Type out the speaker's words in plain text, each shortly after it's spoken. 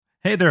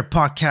Hey there,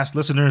 podcast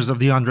listeners of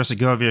the Andres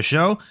Segovia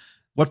Show.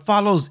 What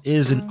follows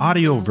is an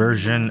audio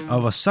version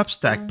of a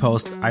Substack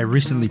post I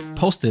recently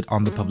posted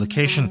on the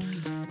publication.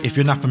 If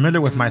you're not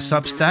familiar with my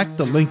Substack,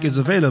 the link is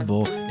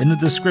available in the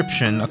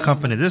description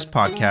accompanying this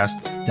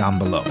podcast down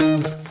below.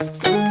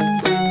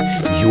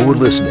 You're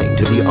listening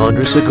to the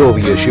Andres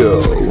Segovia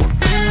Show.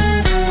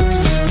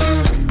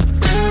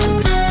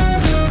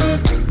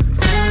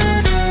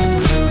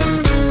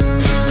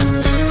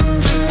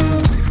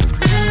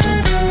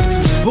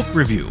 Book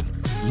review,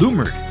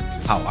 Loomered,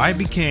 How I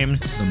Became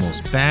the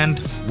Most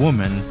Banned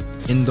Woman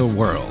in the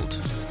World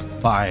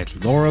by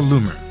Laura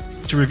Loomer.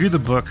 To review the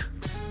book,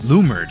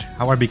 Loomered,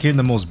 How I Became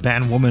the Most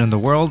Banned Woman in the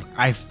World,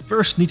 I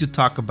first need to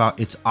talk about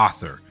its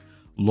author,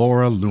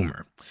 Laura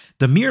Loomer.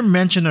 The mere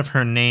mention of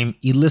her name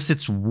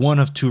elicits one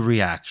of two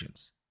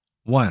reactions.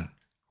 One,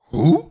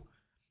 who?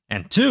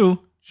 And two,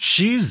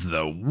 she's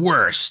the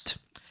worst.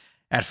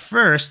 At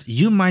first,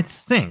 you might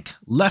think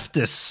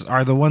leftists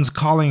are the ones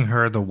calling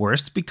her the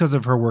worst because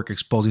of her work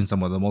exposing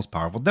some of the most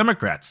powerful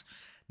Democrats.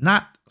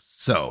 Not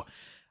so.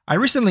 I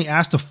recently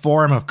asked a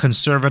forum of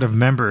conservative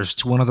members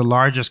to one of the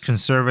largest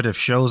conservative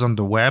shows on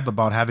the web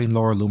about having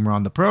Laura Loomer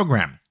on the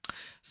program.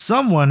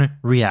 Someone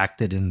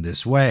reacted in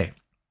this way.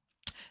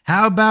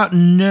 How about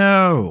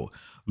no?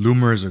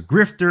 Loomer is a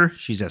grifter,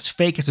 she's as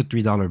fake as a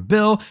 $3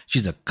 bill,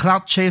 she's a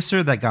clout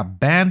chaser that got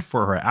banned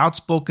for her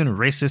outspoken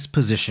racist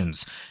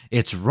positions.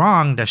 It's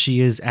wrong that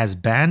she is as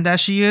banned as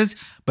she is,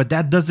 but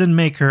that doesn't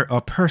make her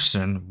a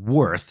person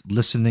worth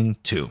listening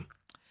to.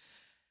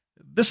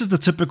 This is the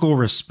typical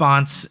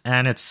response,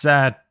 and it's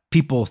sad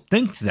people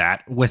think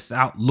that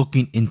without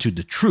looking into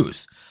the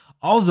truth.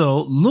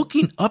 Although,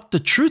 looking up the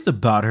truth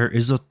about her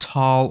is a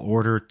tall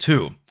order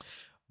too.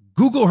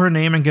 Google her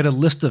name and get a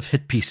list of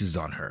hit pieces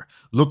on her.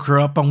 Look her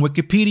up on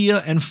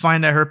Wikipedia and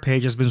find that her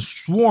page has been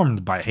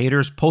swarmed by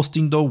haters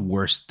posting the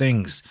worst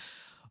things.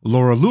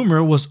 Laura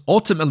Loomer was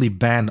ultimately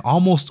banned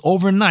almost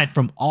overnight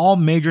from all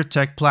major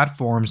tech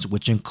platforms,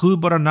 which include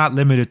but are not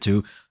limited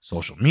to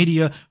social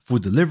media,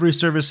 food delivery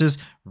services,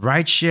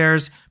 ride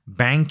shares,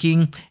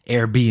 banking,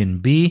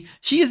 Airbnb.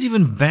 She is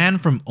even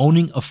banned from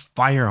owning a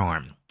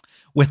firearm.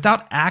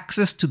 Without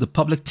access to the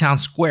public town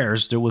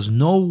squares, there was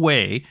no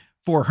way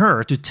for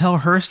her to tell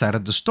her side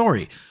of the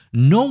story.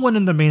 No one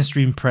in the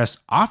mainstream press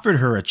offered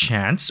her a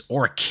chance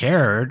or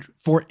cared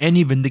for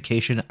any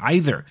vindication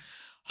either.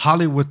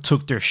 Hollywood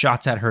took their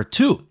shots at her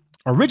too.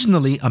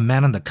 Originally a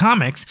man in the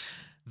comics,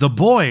 The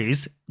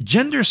Boys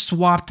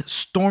gender-swapped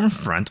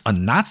Stormfront, a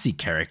Nazi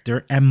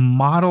character, and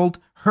modeled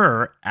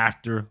her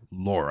after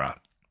Laura.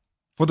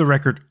 For the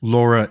record,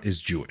 Laura is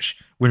Jewish.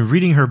 When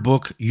reading her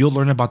book, you'll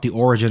learn about the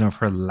origin of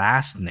her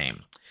last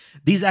name.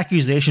 These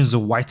accusations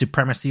of white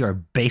supremacy are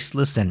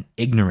baseless and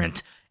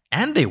ignorant,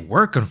 and they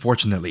work,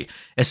 unfortunately,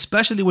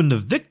 especially when the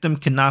victim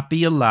cannot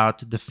be allowed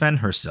to defend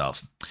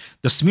herself.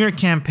 The smear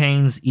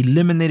campaigns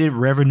eliminated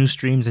revenue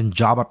streams and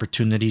job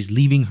opportunities,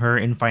 leaving her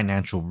in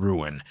financial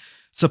ruin.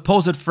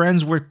 Supposed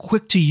friends were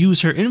quick to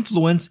use her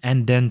influence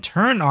and then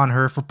turn on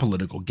her for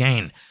political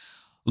gain.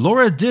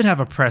 Laura did have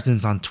a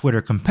presence on Twitter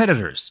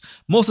competitors.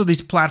 Most of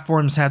these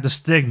platforms have the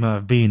stigma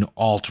of being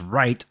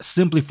alt-right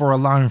simply for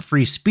allowing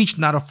free speech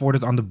not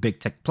afforded on the big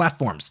tech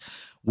platforms.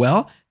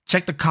 Well,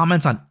 check the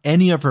comments on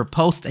any of her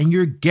posts and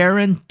you're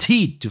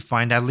guaranteed to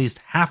find at least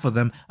half of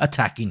them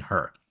attacking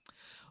her.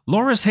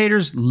 Laura's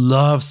haters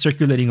love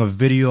circulating a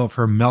video of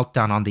her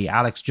meltdown on the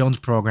Alex Jones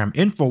program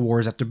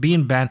InfoWars after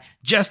being banned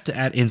just to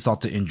add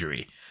insult to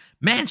injury.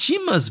 Man, she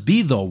must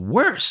be the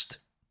worst,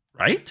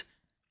 right?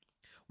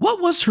 What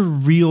was her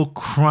real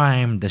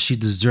crime that she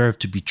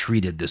deserved to be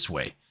treated this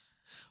way?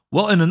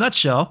 Well, in a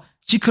nutshell,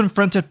 she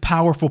confronted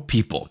powerful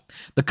people.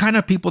 The kind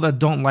of people that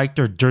don't like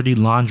their dirty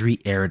laundry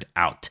aired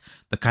out.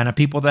 The kind of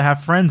people that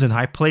have friends in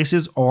high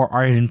places or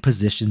are in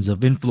positions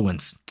of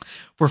influence.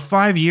 For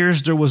 5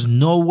 years, there was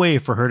no way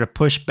for her to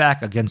push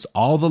back against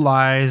all the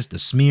lies, the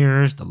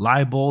smears, the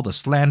libel, the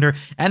slander,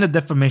 and the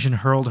defamation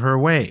hurled her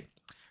way.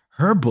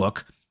 Her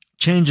book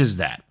changes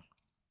that.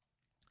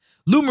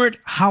 Loomered,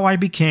 How I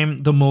Became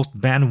the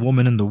Most Banned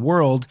Woman in the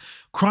World,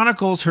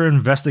 chronicles her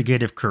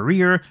investigative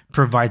career,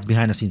 provides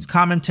behind-the-scenes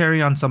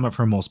commentary on some of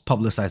her most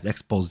publicized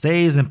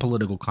exposés and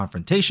political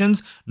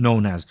confrontations,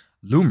 known as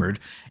Loomered,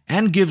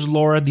 and gives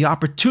Laura the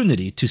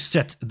opportunity to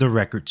set the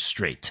record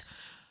straight.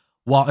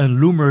 While in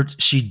Loomered,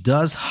 she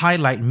does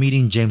highlight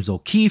meeting James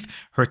O'Keefe,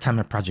 her time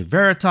at Project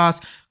Veritas,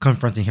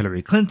 confronting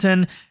Hillary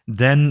Clinton,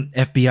 then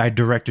FBI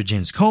Director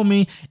James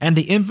Comey, and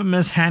the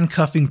infamous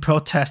handcuffing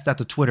protest at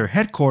the Twitter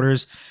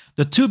headquarters.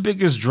 The two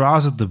biggest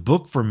draws of the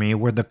book for me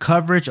were the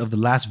coverage of the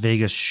Las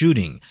Vegas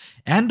shooting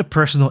and the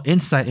personal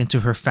insight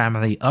into her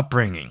family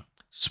upbringing.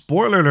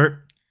 Spoiler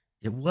alert,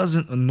 it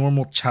wasn't a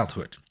normal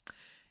childhood.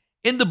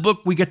 In the book,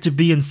 we get to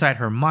be inside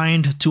her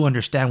mind to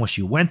understand what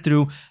she went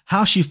through,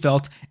 how she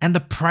felt, and the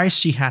price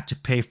she had to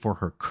pay for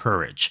her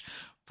courage.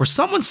 For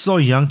someone so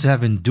young to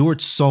have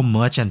endured so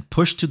much and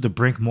pushed to the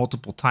brink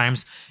multiple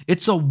times,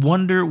 it's a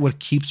wonder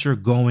what keeps her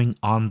going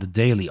on the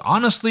daily.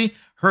 Honestly,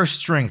 her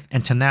strength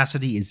and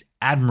tenacity is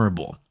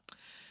admirable.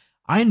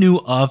 I knew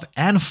of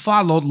and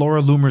followed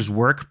Laura Loomer's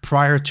work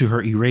prior to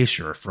her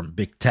erasure from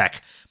big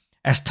tech.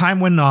 As time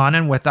went on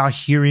and without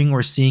hearing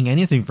or seeing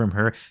anything from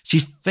her, she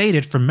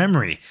faded from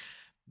memory.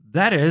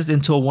 That is,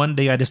 until one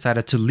day I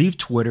decided to leave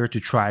Twitter to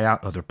try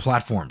out other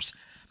platforms.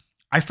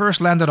 I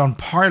first landed on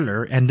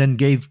Parler and then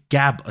gave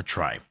Gab a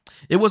try.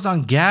 It was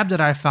on Gab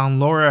that I found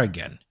Laura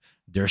again.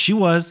 There she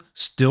was,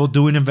 still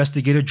doing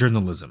investigative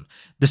journalism.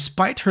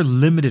 Despite her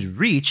limited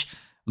reach,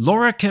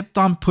 Laura kept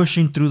on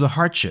pushing through the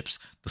hardships,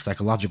 the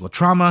psychological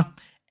trauma,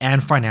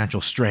 and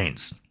financial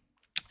strains.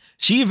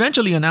 She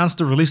eventually announced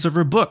the release of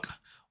her book.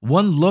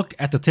 One look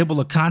at the table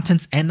of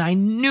contents and I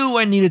knew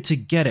I needed to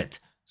get it.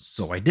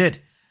 So I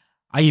did.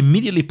 I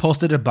immediately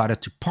posted about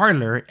it to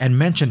Parler and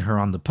mentioned her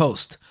on the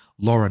post.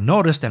 Laura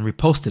noticed and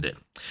reposted it.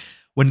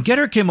 When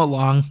Getter came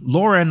along,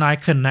 Laura and I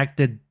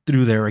connected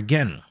through there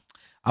again.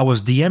 I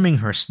was DMing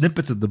her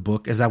snippets of the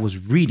book as I was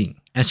reading,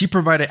 and she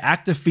provided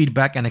active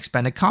feedback and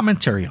expanded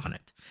commentary on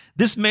it.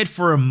 This made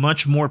for a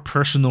much more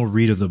personal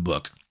read of the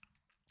book.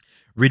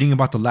 Reading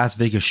about the Las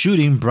Vegas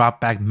shooting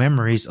brought back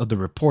memories of the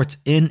reports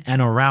in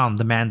and around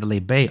the Mandalay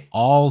Bay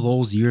all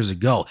those years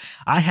ago.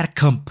 I had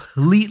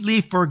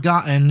completely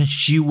forgotten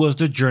she was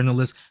the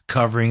journalist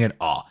covering it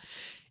all.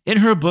 In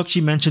her book,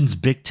 she mentions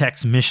Big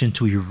Tech's mission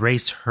to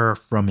erase her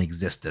from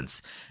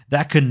existence.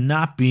 That could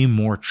not be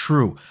more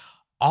true.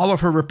 All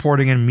of her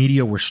reporting and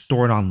media were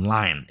stored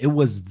online. It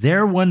was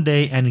there one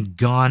day and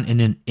gone in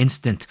an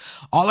instant.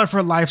 All of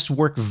her life's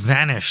work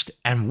vanished,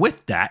 and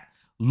with that,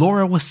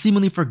 Laura was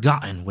seemingly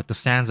forgotten with the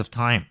sands of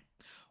time.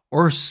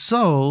 Or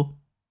so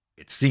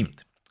it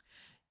seemed.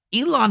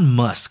 Elon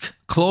Musk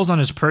closed on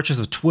his purchase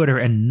of Twitter,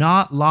 and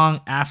not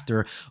long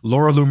after,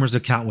 Laura Loomer's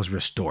account was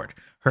restored.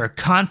 Her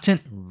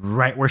content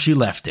right where she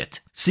left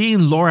it.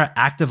 Seeing Laura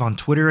active on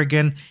Twitter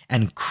again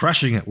and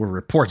crushing it with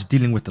reports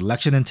dealing with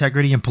election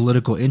integrity and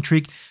political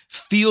intrigue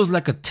feels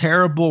like a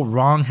terrible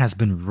wrong has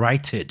been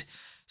righted.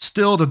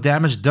 Still, the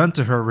damage done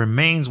to her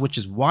remains, which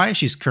is why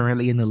she's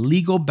currently in a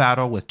legal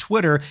battle with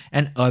Twitter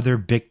and other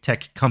big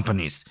tech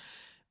companies.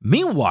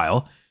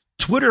 Meanwhile,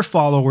 Twitter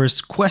followers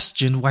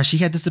questioned why she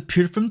had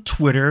disappeared from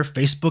Twitter,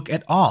 Facebook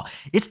at all.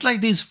 It's like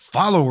these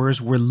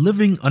followers were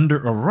living under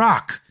a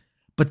rock.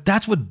 But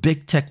that's what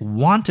big tech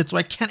wanted, so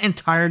I can't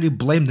entirely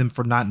blame them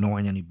for not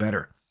knowing any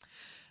better.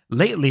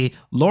 Lately,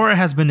 Laura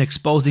has been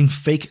exposing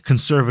fake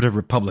conservative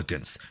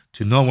Republicans.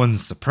 To no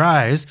one's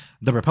surprise,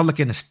 the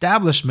Republican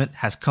establishment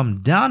has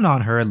come down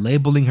on her,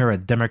 labeling her a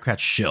Democrat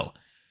shill.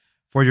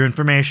 For your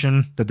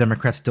information, the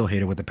Democrats still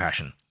hate her with a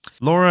passion.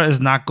 Laura is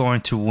not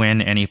going to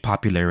win any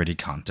popularity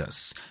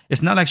contests.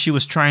 It's not like she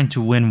was trying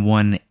to win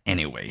one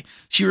anyway.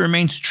 She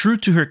remains true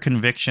to her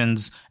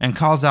convictions and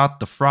calls out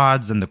the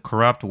frauds and the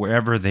corrupt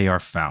wherever they are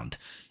found.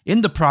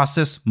 In the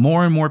process,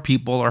 more and more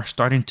people are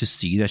starting to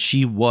see that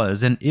she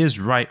was and is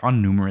right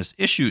on numerous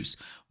issues.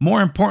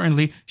 More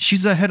importantly,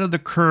 she's ahead of the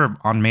curve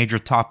on major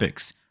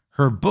topics.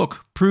 Her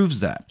book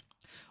proves that.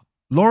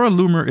 Laura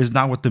Loomer is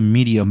not what the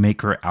media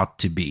make her out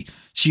to be.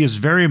 She is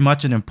very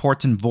much an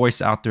important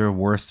voice out there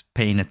worth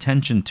paying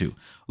attention to.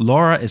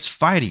 Laura is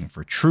fighting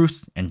for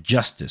truth and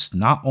justice,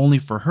 not only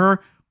for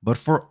her, but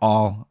for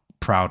all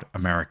proud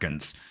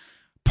Americans.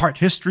 Part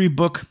history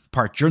book,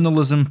 part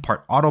journalism,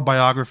 part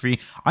autobiography.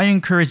 I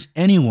encourage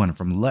anyone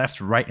from left,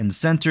 right, and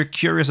center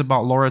curious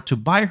about Laura to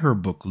buy her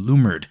book,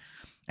 Loomered,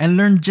 and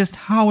learn just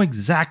how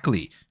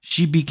exactly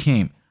she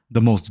became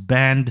the most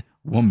banned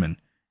woman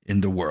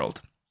in the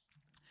world.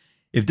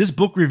 If this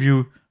book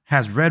review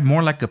has read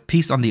more like a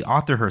piece on the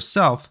author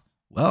herself,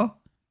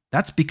 well,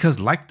 that's because,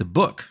 like the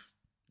book,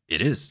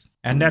 it is.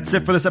 And that's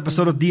it for this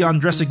episode of The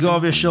Andres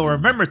Segovia Show.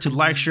 Remember to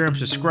like, share, and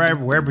subscribe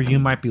wherever you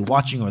might be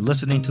watching or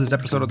listening to this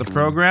episode of the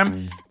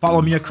program.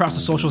 Follow me across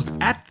the socials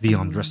at The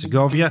Andres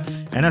Segovia.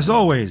 And as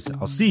always,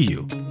 I'll see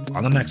you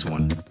on the next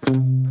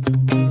one.